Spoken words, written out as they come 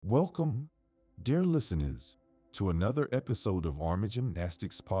Welcome, dear listeners, to another episode of Army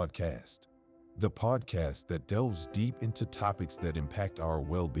Gymnastics Podcast, the podcast that delves deep into topics that impact our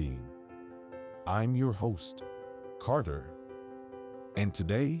well-being. I'm your host, Carter, and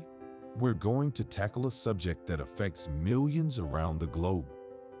today we're going to tackle a subject that affects millions around the globe.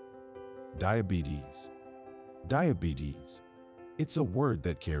 Diabetes. Diabetes. It's a word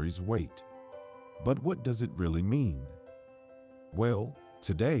that carries weight. But what does it really mean? Well,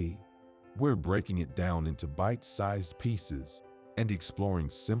 today, we're breaking it down into bite-sized pieces and exploring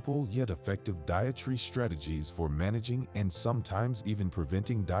simple yet effective dietary strategies for managing and sometimes even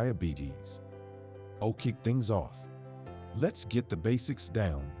preventing diabetes. To kick things off, let's get the basics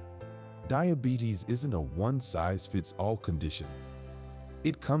down. Diabetes isn't a one-size-fits-all condition.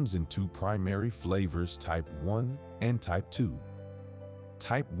 It comes in two primary flavors, type 1 and type 2.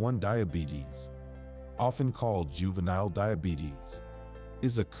 Type 1 diabetes, often called juvenile diabetes,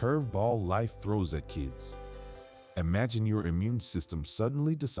 is a curveball life throws at kids. Imagine your immune system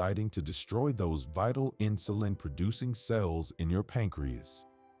suddenly deciding to destroy those vital insulin-producing cells in your pancreas.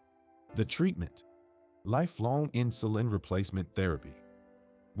 The treatment: lifelong insulin replacement therapy.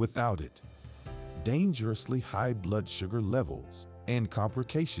 Without it, dangerously high blood sugar levels and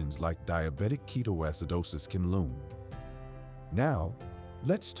complications like diabetic ketoacidosis can loom. Now,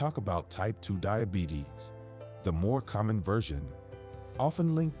 let's talk about type 2 diabetes, the more common version,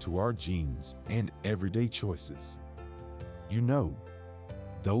 often linked to our genes and everyday choices. You know,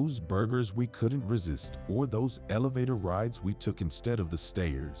 those burgers we couldn't resist or those elevator rides we took instead of the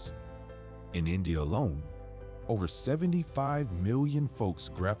stairs. In India alone, over 75 million folks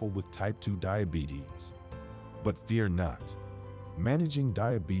grapple with type 2 diabetes. But fear not. Managing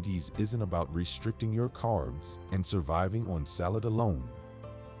diabetes isn't about restricting your carbs and surviving on salad alone.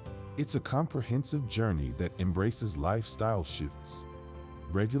 It's a comprehensive journey that embraces lifestyle shifts,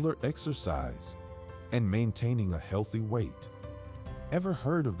 regular exercise, and maintaining a healthy weight. Ever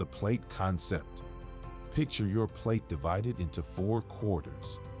heard of the plate concept? Picture your plate divided into 4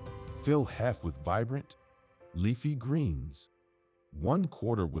 quarters. Fill half with vibrant, leafy greens, 1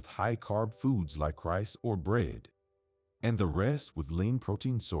 quarter with high-carb foods like rice or bread, and the rest with lean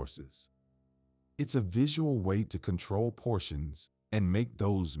protein sources. It's a visual way to control portions and make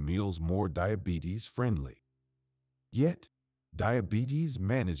those meals more diabetes-friendly. Yet, diabetes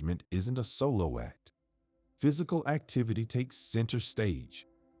management isn't a solo act. Physical activity takes center stage.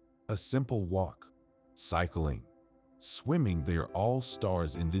 A simple walk, cycling, swimming, they are all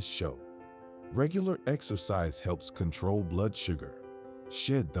stars in this show. Regular exercise helps control blood sugar,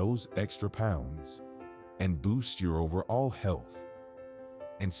 shed those extra pounds, and boost your overall health.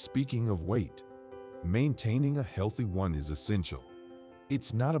 And speaking of weight, maintaining a healthy one is essential.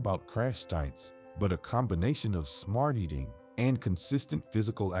 It's not about crash diets, but a combination of smart eating and consistent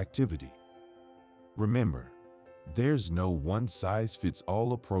physical activity. Remember, there's no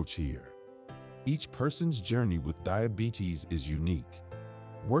one-size-fits-all approach here. Each person's journey with diabetes is unique.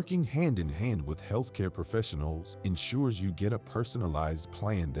 Working hand in hand with healthcare professionals ensures you get a personalized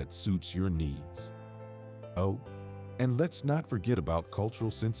plan that suits your needs. Oh, and let's not forget about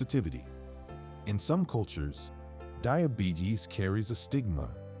cultural sensitivity. In some cultures, diabetes carries a stigma,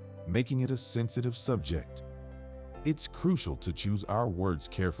 making it a sensitive subject. It's crucial to choose our words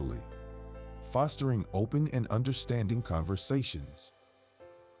carefully, fostering open and understanding conversations.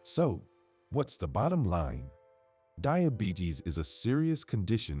 So, what's the bottom line? Diabetes is a serious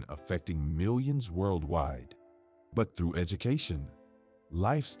condition affecting millions worldwide. But through education,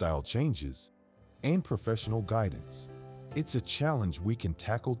 lifestyle changes, and professional guidance, it's a challenge we can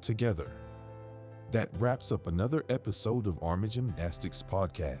tackle together. That wraps up another episode of Army Gymnastics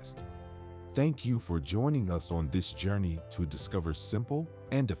Podcast. Thank you for joining us on this journey to discover simple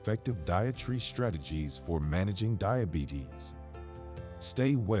and effective dietary strategies for managing diabetes.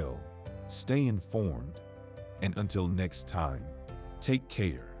 Stay well, stay informed, and until next time, take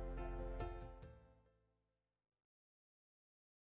care.